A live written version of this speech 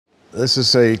This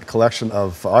is a collection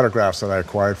of autographs that I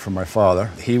acquired from my father.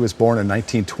 He was born in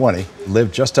 1920,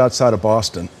 lived just outside of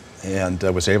Boston, and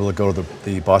was able to go to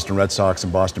the Boston Red Sox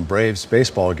and Boston Braves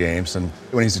baseball games. And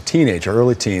when he's a teenager,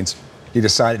 early teens, he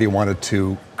decided he wanted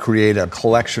to create a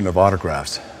collection of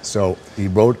autographs. So he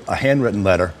wrote a handwritten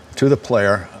letter to the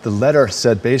player. The letter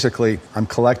said basically, I'm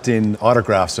collecting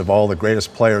autographs of all the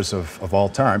greatest players of all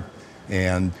time,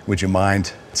 and would you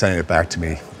mind sending it back to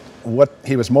me? What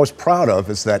he was most proud of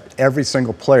is that every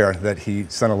single player that he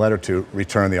sent a letter to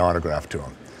returned the autograph to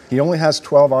him. He only has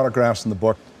 12 autographs in the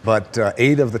book, but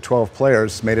 8 of the 12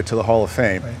 players made it to the Hall of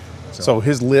Fame. Right. So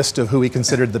his list of who he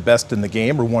considered the best in the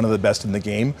game, or one of the best in the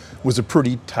game, was a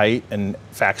pretty tight and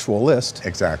factual list.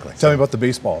 Exactly. Tell me about the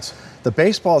baseballs. The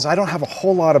baseballs, I don't have a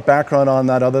whole lot of background on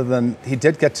that other than he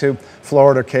did get to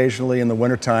Florida occasionally in the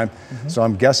wintertime. So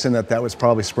I'm guessing that was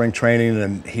probably spring training,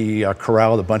 and he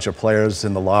corralled a bunch of players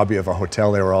in the lobby of a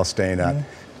hotel they were all staying at.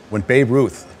 When Babe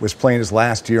Ruth was playing his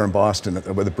last year in Boston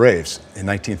with the Braves in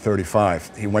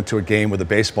 1935, he went to a game with a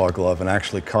baseball glove and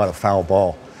actually caught a foul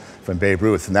ball from Babe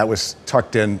Ruth, and that was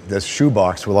tucked in this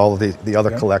shoebox with all of the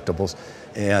other collectibles.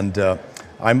 And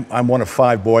I'm one of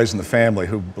 5 boys in the family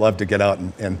who love to get out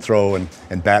and throw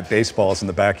and bat baseballs in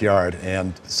the backyard,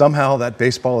 and somehow that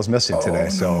baseball is missing today.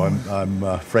 So I'm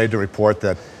afraid to report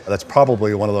that that's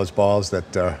probably one of those balls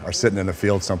that are sitting in a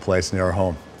field someplace near our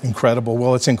home. Incredible.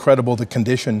 Well, it's incredible the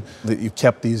condition that you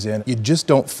kept these in. You just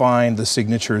don't find the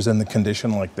signatures in the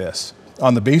condition like this.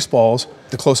 On the baseballs,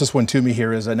 the closest one to me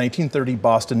here is a 1930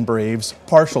 Boston Braves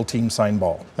partial team signed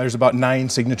ball. There's about 9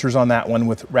 signatures on that one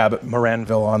with Rabbit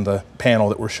Moranville on the panel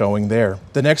that we're showing there.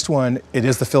 The next one, it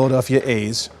is the Philadelphia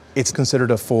A's. It's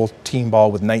considered a full team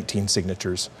ball with 19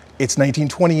 signatures. It's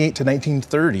 1928 to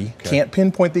 1930. Okay. Can't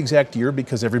pinpoint the exact year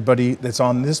because everybody that's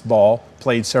on this ball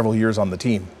played several years on the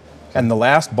team. Okay. And the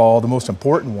last ball, the most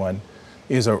important one,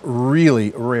 is a really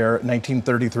rare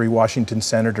 1933 Washington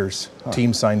Senators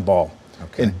team signed ball.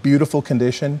 Okay. In beautiful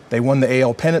condition. They won the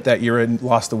AL pennant that year and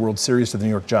lost the World Series to the New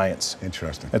York Giants.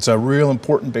 Interesting. It's a real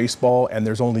important baseball, and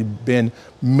there's only been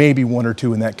maybe 1 or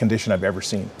 2 in that condition I've ever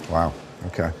seen. Wow,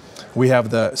 okay. We have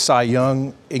the Cy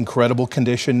Young, incredible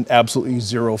condition, absolutely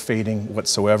 0 fading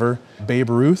whatsoever.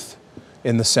 Babe Ruth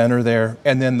in the center there,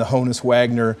 and then the Honus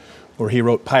Wagner, where he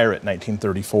wrote Pirate,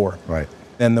 1934. Right.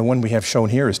 And the one we have shown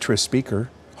here is Tris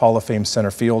Speaker, Hall of Fame center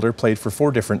fielder, played for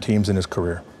 4 different teams in his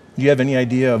career. Do you have any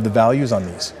idea of the values on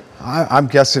these? I'm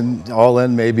guessing all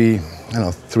in maybe, I don't know,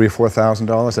 $3,000 or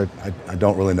 $4,000. I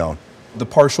don't really know. The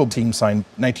partial team signed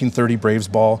 1930 Braves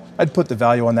ball, I'd put the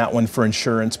value on that one for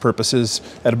insurance purposes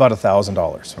at about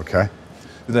 $1,000. Okay.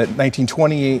 The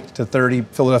 1928 to 30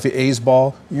 Philadelphia A's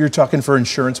ball, you're talking for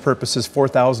insurance purposes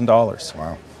 $4,000.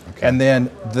 Wow. Okay. And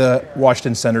then the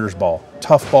Washington Senators ball,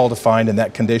 tough ball to find in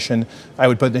that condition. I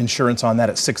would put insurance on that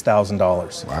at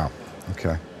 $6,000. Wow.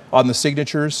 Okay. On the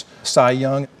signatures, Cy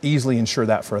Young, easily insure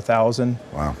that for $1,000.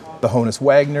 Wow. The Honus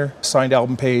Wagner signed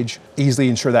album page, easily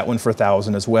insure that one for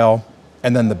 $1,000 as well.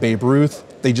 And then the Babe Ruth,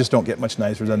 they just don't get much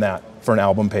nicer than that for an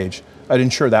album page. I'd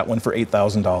insure that one for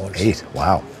 $8,000. 8,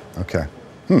 wow, okay.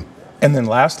 And then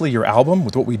lastly, your album,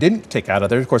 with what we didn't take out of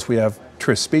there, of course, we have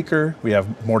Tris Speaker, we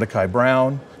have Mordecai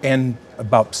Brown, and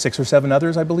about 6 or 7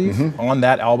 others, I believe, on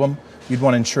that album. You'd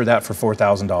want to insure that for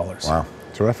 $4,000. Wow,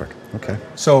 terrific, okay.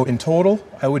 So in total,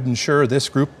 I would insure this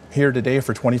group here today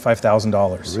for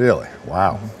 $25,000. Really?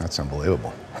 Wow, that's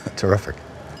unbelievable. Terrific.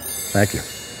 Thank you.